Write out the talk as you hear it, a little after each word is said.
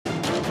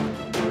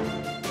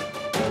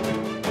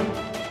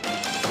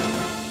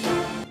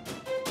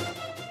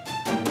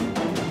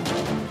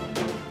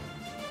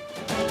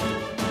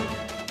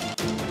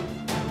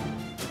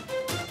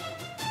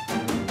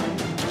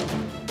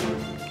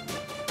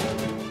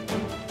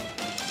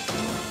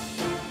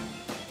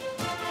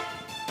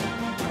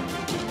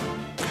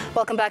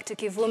Welcome back to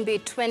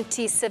Kivumbi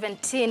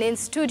 2017. In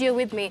studio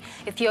with me,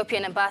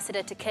 Ethiopian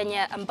Ambassador to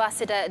Kenya,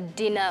 Ambassador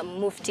Dina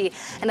Mufti.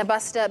 And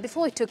Ambassador,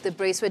 before we took the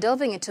break, we're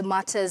delving into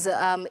matters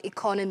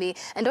economy.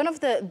 And one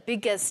of the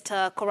biggest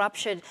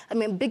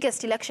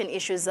biggest election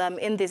issues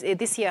in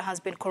this year has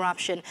been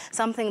corruption,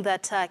 something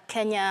that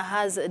Kenya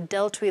has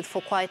dealt with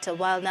for quite a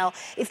while now.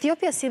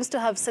 Ethiopia seems to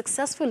have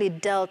successfully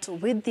dealt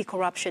with the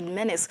corruption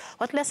menace.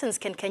 What lessons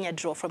can Kenya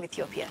draw from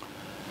Ethiopia?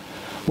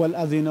 Well,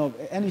 as you know,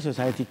 any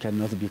society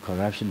cannot be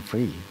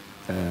corruption-free.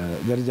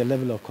 There is a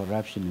level of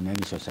corruption in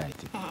any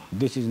society.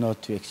 This is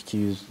not to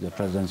excuse the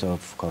presence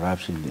of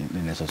corruption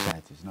in a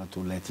society. It's not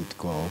to let it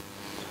go.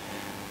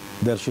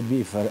 There should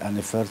be an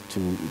effort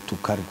to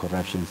curb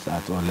corruption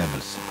at all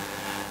levels.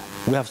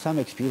 We have some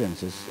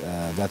experiences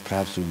that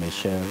perhaps we may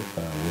share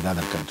with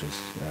other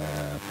countries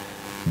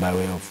by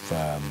way of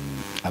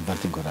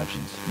averting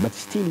corruptions. But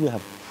still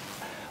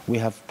we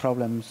have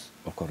problems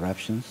of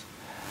corruptions.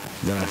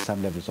 There are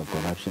some levels of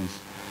corruptions.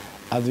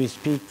 As we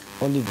speak,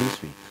 only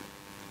this week,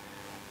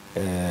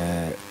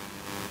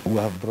 we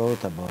have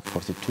brought about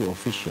 42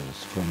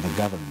 officials from the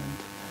government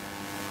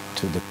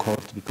to the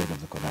court because of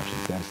the corruption.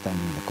 They are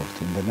standing in the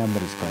court, and the number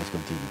is quite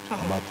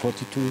continued. About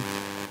 42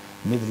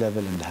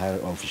 mid-level and higher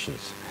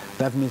officials.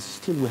 That means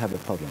still we have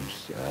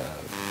problems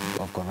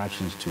of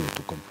corruptions to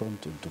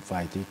confront, to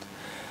fight it.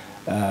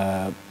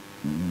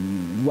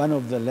 One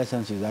of the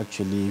lessons is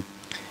actually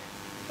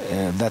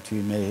that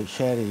we may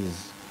share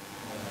is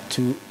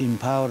to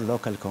empower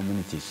local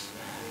communities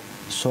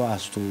so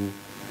as to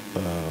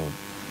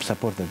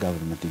support the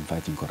government in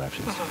fighting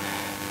corruption.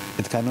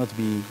 It cannot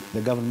be,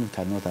 the government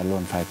cannot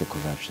alone fight the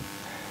corruption.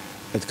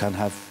 It can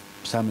have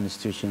some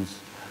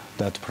institutions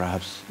that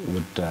perhaps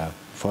would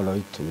follow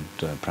it,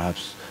 would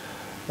perhaps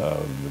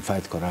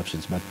fight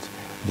corruptions, but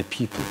the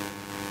people,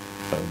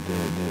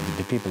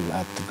 the people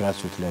at the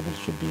grassroots level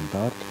should be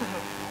empowered,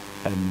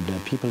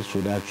 and people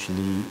should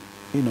actually,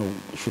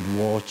 should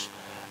watch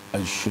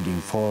and should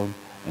inform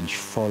and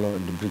follow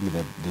and bring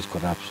these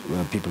corrupt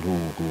people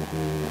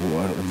who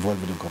are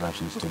involved in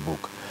corruptions to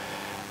book.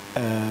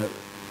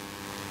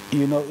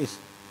 It's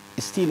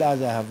still,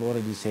 as I have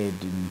already said,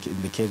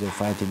 in the case of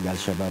fighting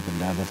Al-Shabaab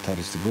and other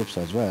terrorist groups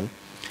as well,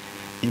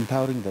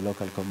 empowering the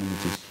local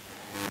communities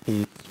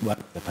is one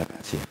of the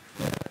panacea.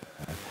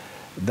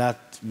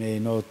 That may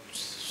not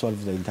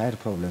solve the entire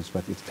problems,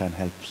 but it can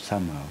help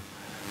somehow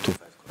to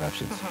fight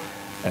corruption.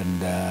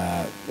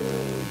 And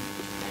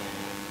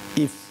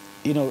if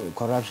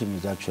corruption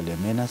is actually a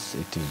menace.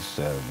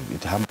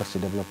 It hampers the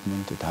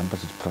development, it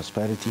hampers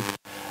prosperity.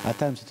 At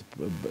times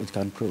it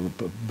can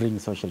bring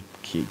social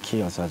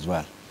chaos as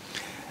well.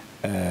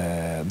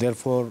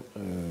 Therefore,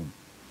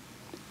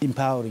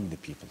 empowering the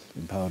people,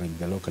 empowering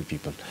the local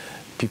people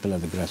at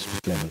the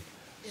grassroots level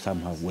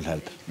somehow will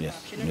help.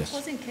 Yes. Of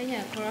course, in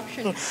Kenya,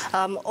 corruption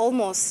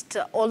almost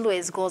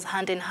always goes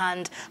hand in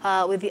hand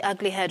with the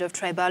ugly head of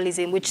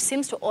tribalism, which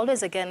seems to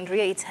always again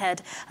rear its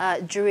head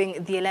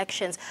during the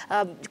elections.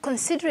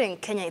 Considering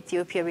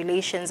Kenya-Ethiopia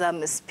relations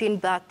spin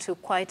back to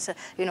quite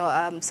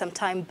some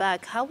time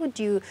back, how would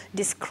you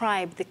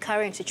describe the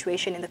current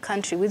situation in the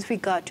country with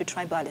regard to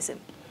tribalism?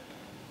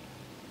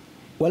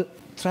 Well,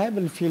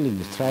 tribal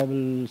feelings,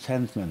 tribal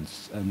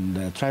sentiments, and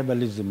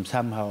tribalism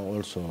somehow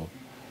also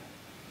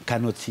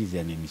cannot see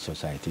them in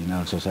society. In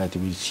our society,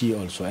 we see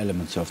also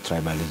elements of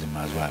tribalism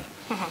as well.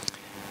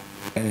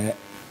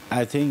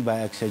 I think by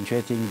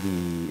accentuating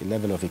the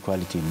level of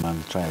equality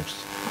among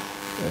tribes,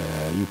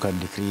 you can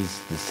decrease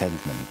the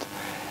sentiment.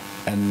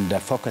 And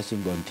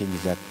focusing on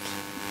things that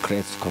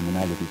creates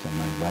commonalities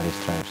among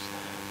various tribes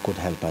could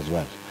help as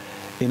well.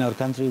 In our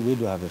country, we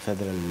do have a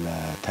federal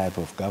type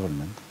of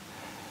government,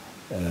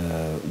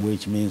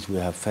 which means we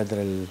have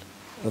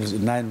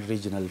 9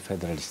 regional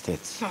federal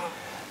states.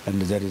 And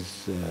there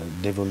is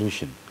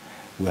devolution.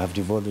 We have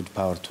devolved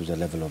power to the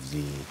level of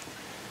the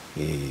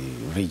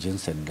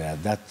regions, and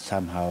that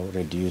somehow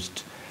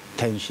reduced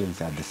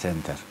tensions at the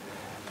center.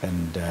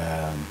 And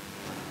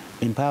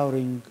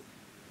empowering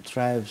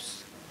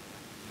tribes,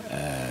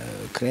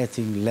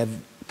 creating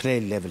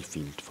level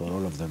field for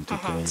all of them to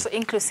play. So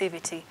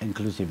inclusivity.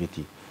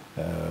 Inclusivity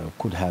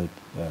could help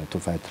to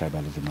fight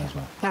tribalism as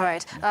well. All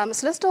right.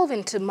 So let's delve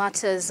into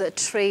matters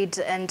trade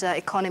and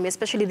economy,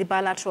 especially the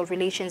bilateral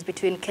relations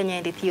between Kenya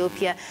and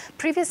Ethiopia.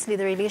 Previously,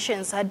 the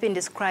relations had been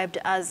described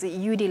as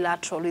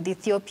unilateral, with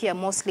Ethiopia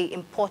mostly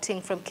importing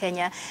from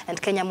Kenya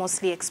and Kenya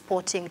mostly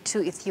exporting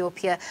to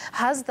Ethiopia.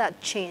 Has that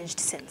changed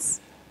since?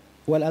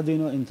 Well, as you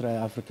know,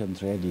 intra-African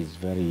trade is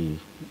very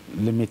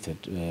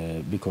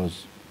limited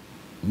because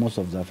most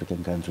of the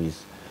African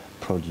countries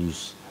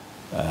produce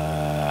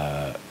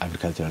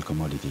agricultural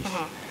commodities.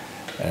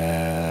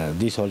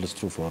 This holds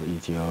true for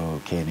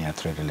Ethiopia-Kenya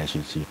trade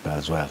relationship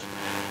as well.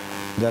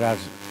 There are,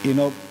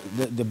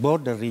 the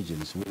border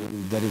regions,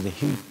 there is a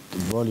huge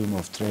volume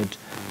of trade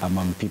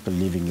among people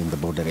living in the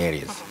border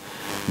areas,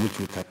 which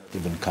we can't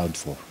even count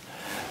for.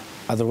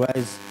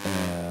 Otherwise,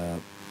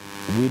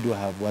 we do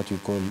have what we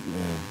call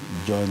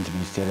joint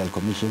ministerial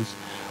commissions,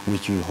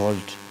 which we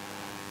hold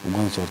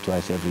once or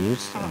twice every year,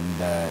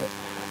 and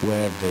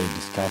where they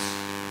discuss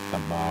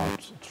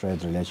about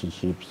trade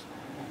relationships,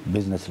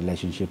 business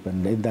relationship,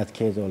 and in that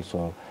case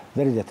also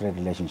there is a trade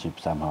relationship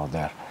somehow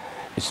there.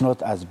 It's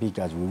not as big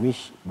as we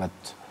wish, but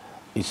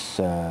it's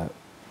a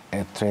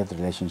trade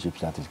relationship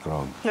that is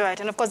growing. Right,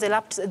 and of course the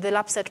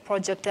LAPSET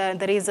project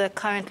that is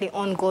currently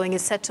ongoing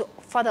is set to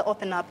further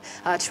open up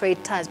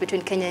trade ties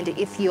between Kenya and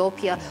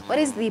Ethiopia. Yes. What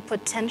is the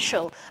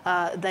potential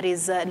that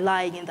is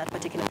lying in that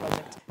particular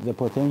project? The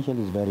potential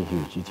is very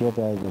huge.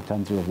 Ethiopia is a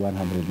country of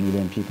 100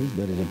 million people.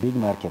 There is a big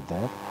market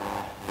there.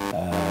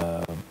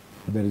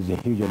 There is a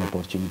huge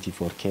opportunity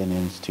for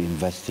Kenyans to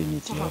invest in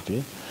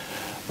Ethiopia.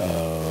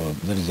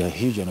 There is a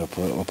huge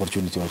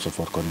opportunity also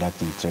for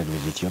conducting trade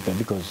with Ethiopia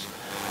because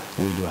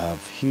we do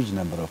have huge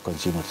number of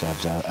consumers,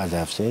 as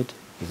I've said.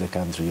 It's a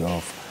country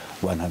of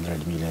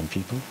 100 million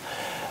people.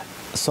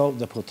 So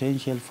the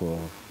potential for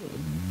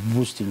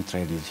boosting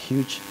trade is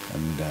huge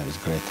and is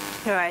great.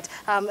 All right.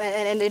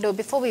 And you know,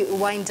 before we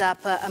wind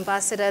up,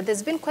 Ambassador,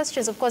 there's been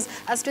questions, of course,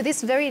 as to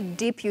this very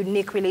deep,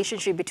 unique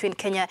relationship between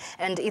Kenya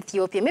and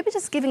Ethiopia. Maybe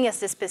just giving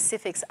us the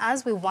specifics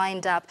as we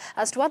wind up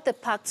as to what the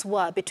pacts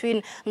were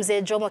between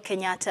Mzee Jomo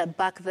Kenyatta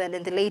back then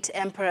and the late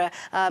Emperor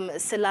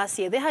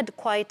Selassie. They had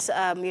quite,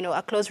 you know,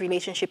 a close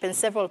relationship and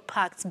several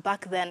pacts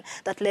back then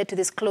that led to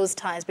these close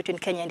ties between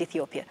Kenya and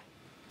Ethiopia.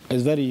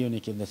 It's very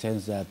unique in the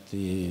sense that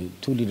the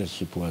two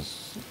leadership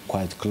was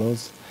quite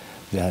close.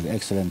 They had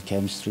excellent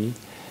chemistry.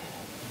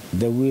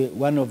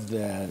 One of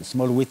the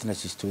small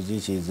witnesses to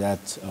this is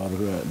that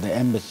the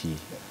embassy,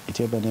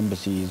 Ethiopian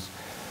embassy, is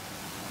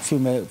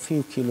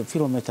few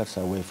kilometers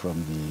away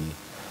from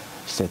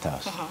the State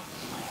House.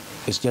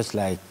 It's just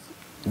like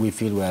we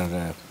feel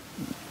we're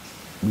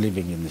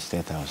living in the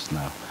State House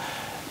now.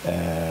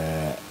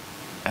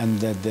 And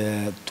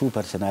the two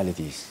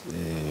personalities,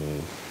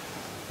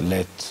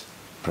 late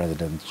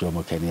President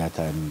Jomo Kenyatta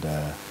and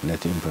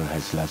late Emperor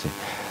Haile Selassie,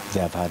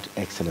 they have had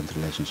excellent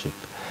relationship.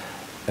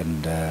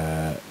 And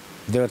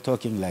they were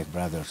talking like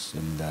brothers.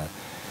 And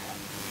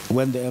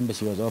when the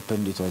embassy was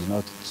opened, it was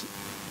not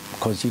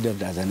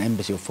considered as an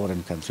embassy of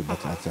foreign country,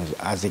 but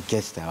as a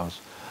guest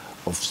house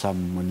of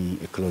somebody,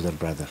 a closer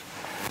brother.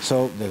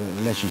 So the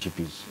relationship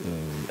is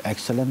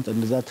excellent.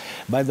 And that,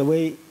 by the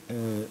way,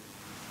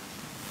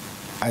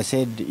 I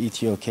said the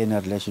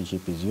Ethio-Kenya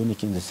relationship is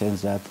unique in the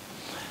sense that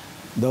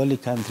the only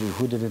country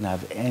who didn't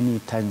have any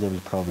tangible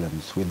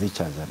problems with each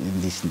other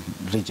in this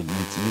region,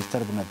 this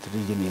turbulent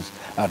region,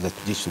 are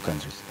these two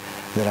countries.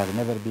 There has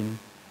never been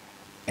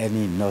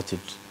any noted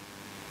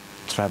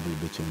trouble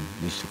between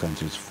these two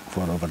countries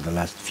for over the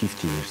last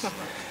 50 years.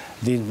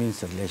 This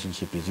means the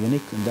relationship is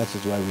unique, and that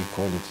is why we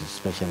call it a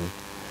special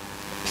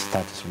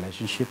status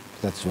relationship.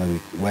 That's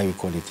why we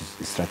call it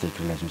a strategic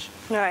relationship.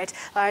 All right.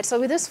 All right. So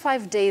with this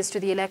 5 days to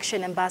the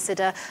election,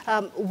 Ambassador,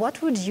 what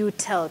would you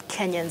tell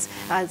Kenyans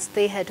as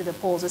they head to the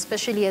polls,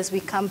 especially as we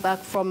come back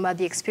from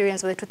the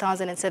experience of the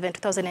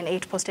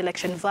 2007-2008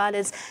 post-election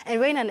violence, and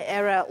we're in an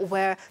era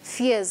where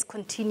fears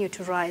continue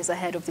to rise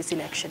ahead of this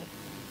election?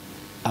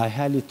 I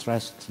highly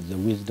trust the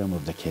wisdom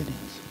of the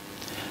Kenyans.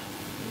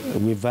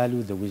 We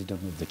value the wisdom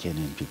of the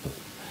Kenyan people.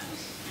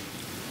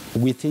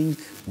 We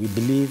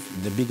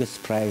believe the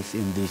biggest prize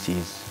in this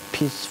is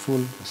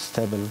peaceful,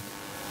 stable,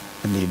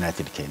 and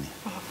united Kenya.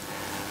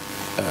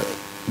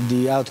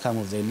 The outcome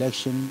of the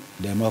election,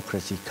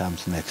 democracy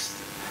comes next.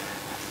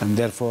 And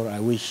therefore,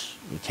 I wish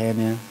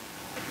Kenya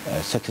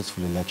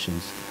successful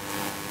elections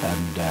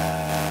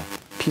and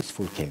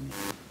peaceful Kenya.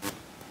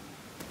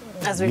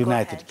 As we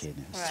united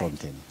Kenya, right. Strong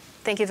Kenya.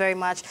 Thank you very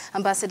much.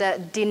 Ambassador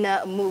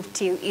Dina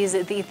Mufti is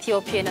the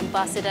Ethiopian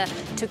ambassador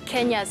to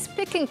Kenya,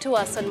 speaking to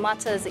us on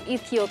matters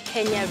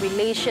Ethio-Kenya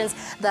relations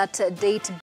that date